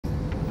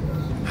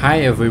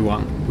Hi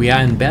everyone, we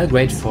are in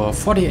Belgrade for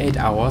 48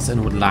 hours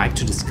and would like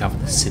to discover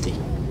the city.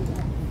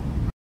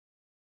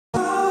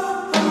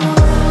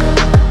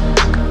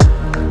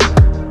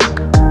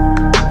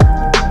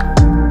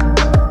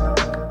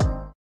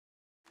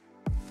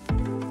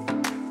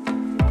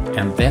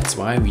 And that's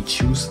why we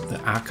choose the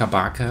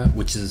Arka,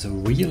 which is a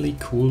really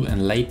cool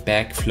and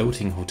laid-back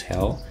floating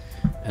hotel,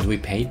 and we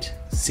paid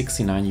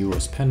 69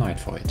 euros per night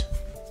for it.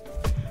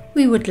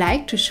 We would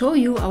like to show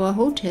you our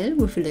hotel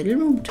with a little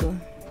room tour.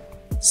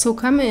 So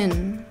come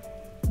in.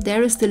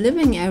 There is the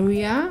living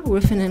area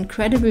with an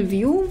incredible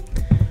view.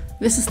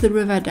 This is the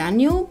river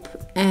Danube,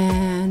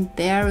 and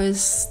there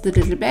is the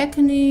little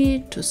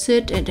balcony to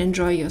sit and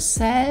enjoy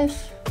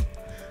yourself.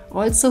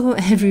 Also,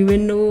 every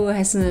window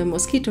has a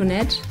mosquito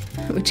net,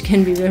 which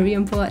can be very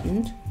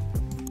important.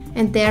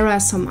 And there are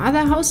some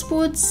other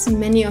houseboats,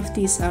 many of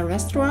these are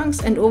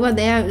restaurants, and over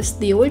there is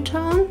the old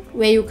town,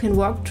 where you can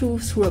walk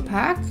through a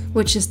park,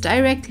 which is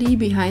directly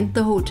behind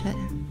the hotel.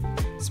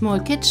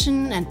 Small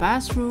kitchen and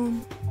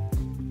bathroom.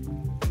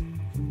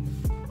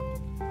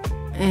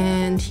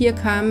 And here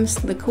comes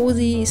the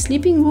cozy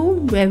sleeping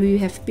room, where we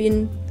have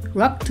been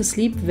rocked to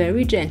sleep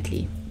very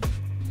gently.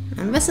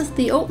 And this is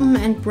the open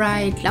and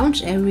bright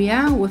lounge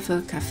area with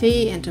a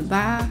cafe and a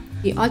bar.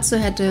 We also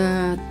had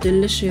a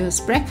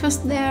delicious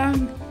breakfast there,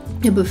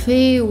 a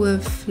buffet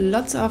with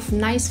lots of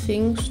nice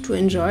things to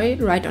enjoy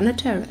right on a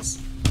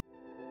terrace.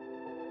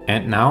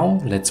 And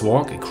now let's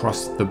walk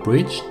across the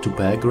bridge to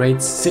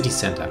Belgrade's city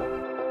center.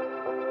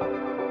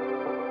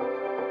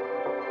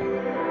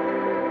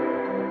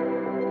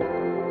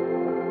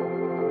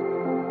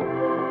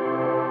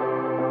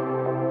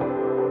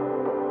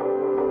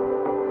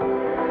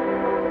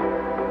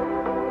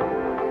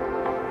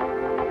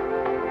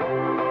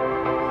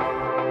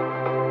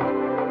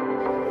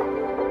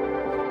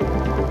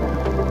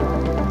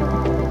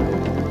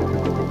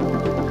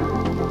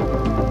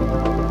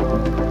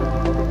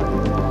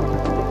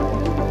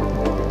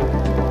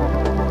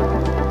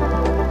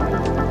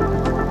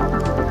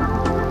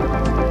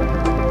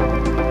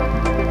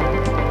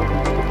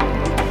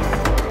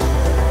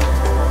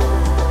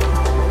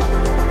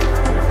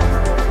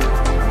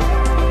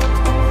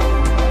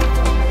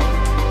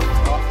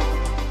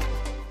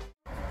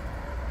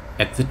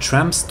 At the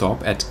tram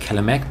stop at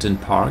Ćevapčići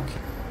Park,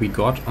 we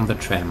got on the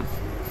tram.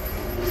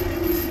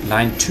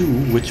 Line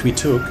 2, which we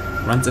took,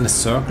 runs in a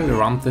circle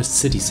around the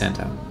city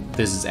center.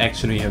 This is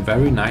actually a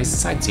very nice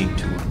sightseeing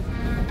tour.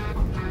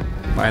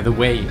 By the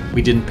way,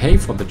 we didn't pay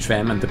for the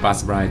tram and the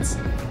bus rides,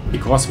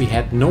 because we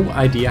had no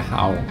idea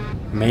how.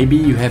 Maybe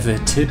you have a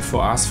tip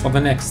for us for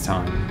the next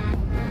time.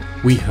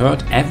 We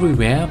heard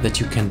everywhere that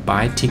you can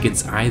buy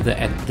tickets either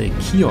at the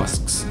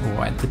kiosks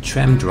or at the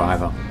tram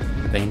driver.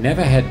 They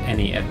never had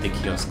any at the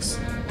kiosks,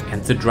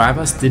 and the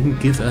drivers didn't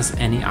give us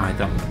any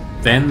either.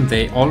 Then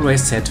they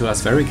always said to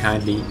us very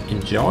kindly,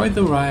 "Enjoy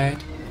the ride."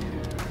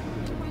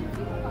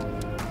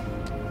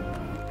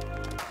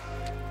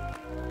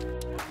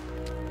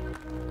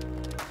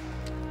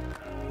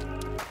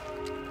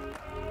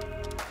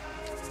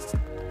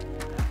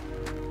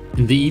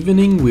 In the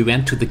evening we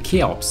went to the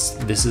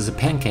Ćevapčići. This is a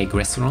pancake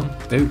restaurant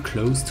very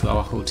close to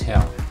our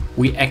hotel.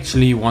 We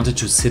actually wanted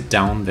to sit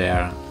down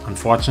there.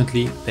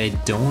 Unfortunately, they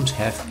don't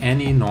have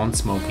any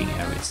non-smoking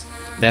areas.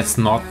 That's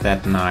not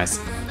that nice,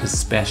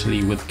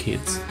 especially with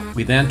kids.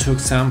 We then took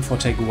some for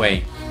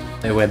takeaway.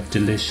 They were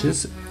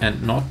delicious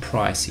and not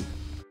pricey.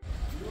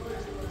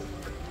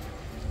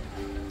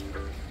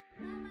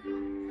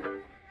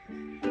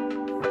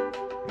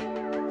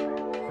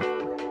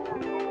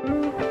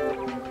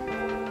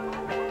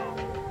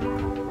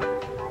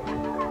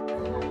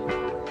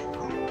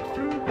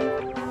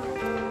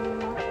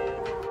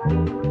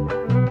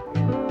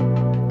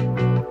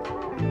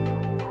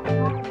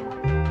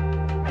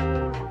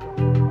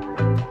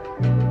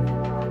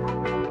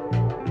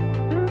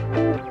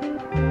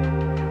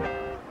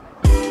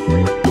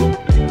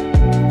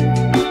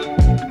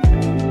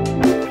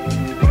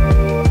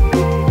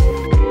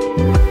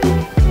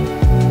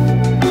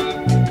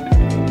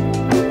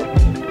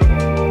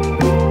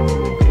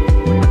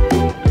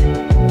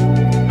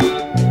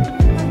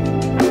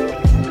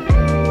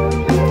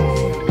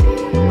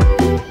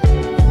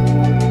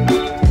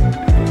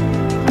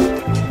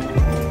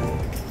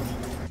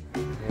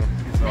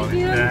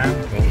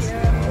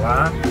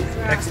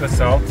 Extra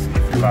salt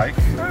if you like.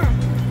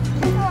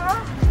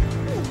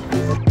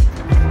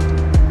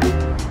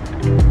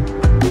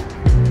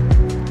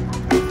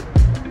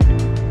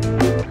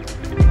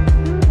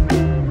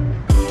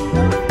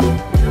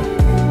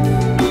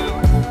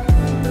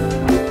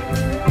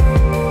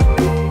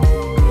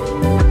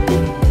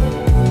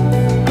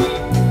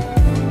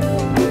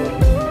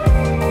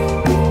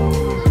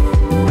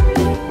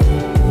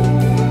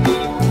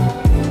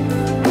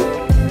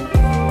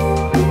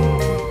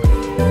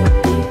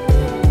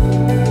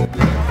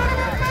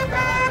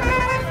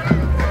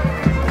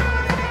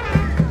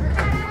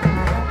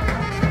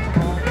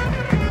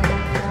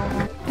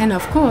 And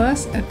of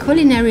course, a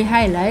culinary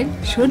highlight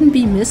shouldn't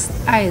be missed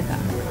either.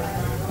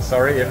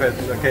 Sorry if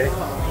it's okay.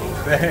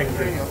 Thanks.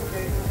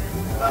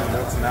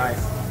 That's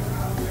nice.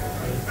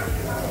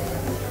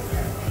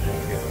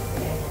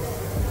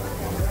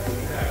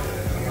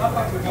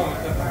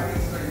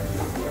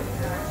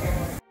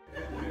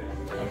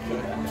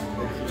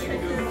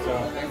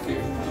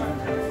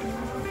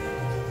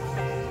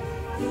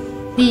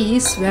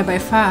 These were by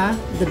far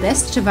the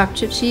best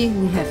Ćevapčići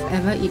we have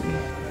ever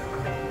eaten.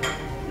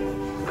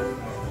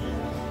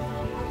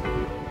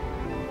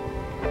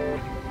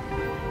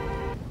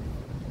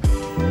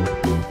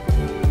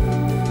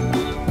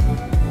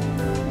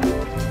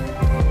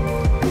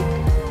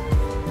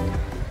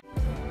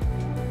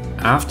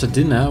 After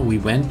dinner we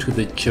went to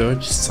the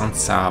church St.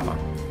 Sava.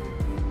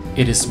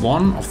 It is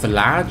one of the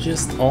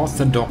largest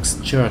orthodox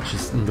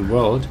churches in the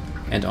world,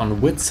 and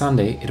on Whit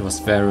Sunday it was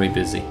very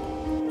busy.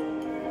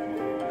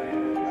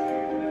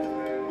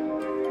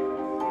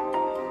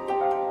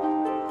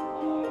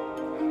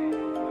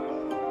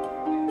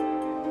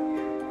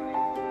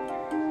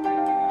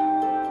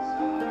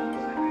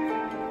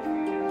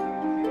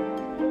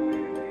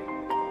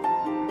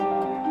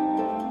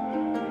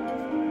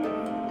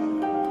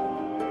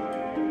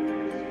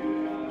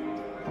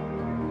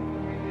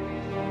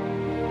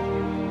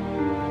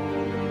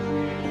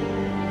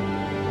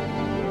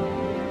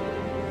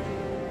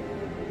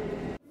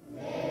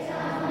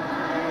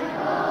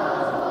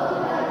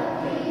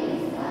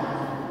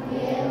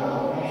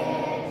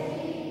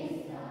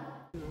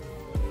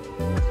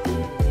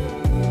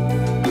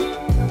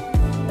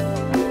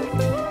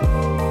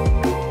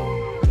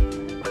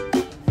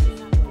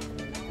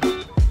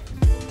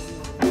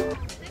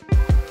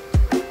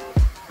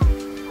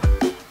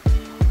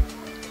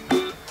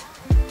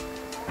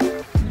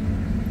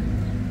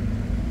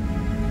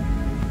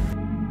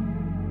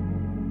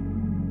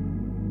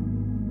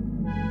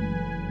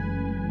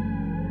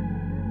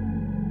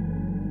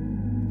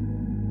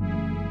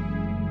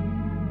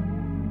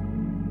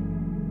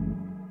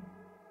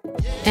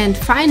 And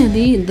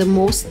finally, the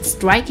most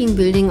striking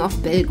building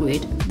of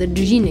Belgrade, the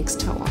Djinix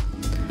Tower,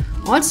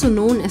 also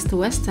known as the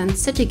Western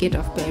City Gate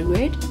of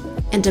Belgrade,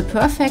 and a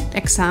perfect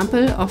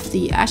example of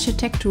the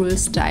architectural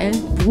style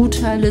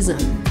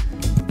Brutalism.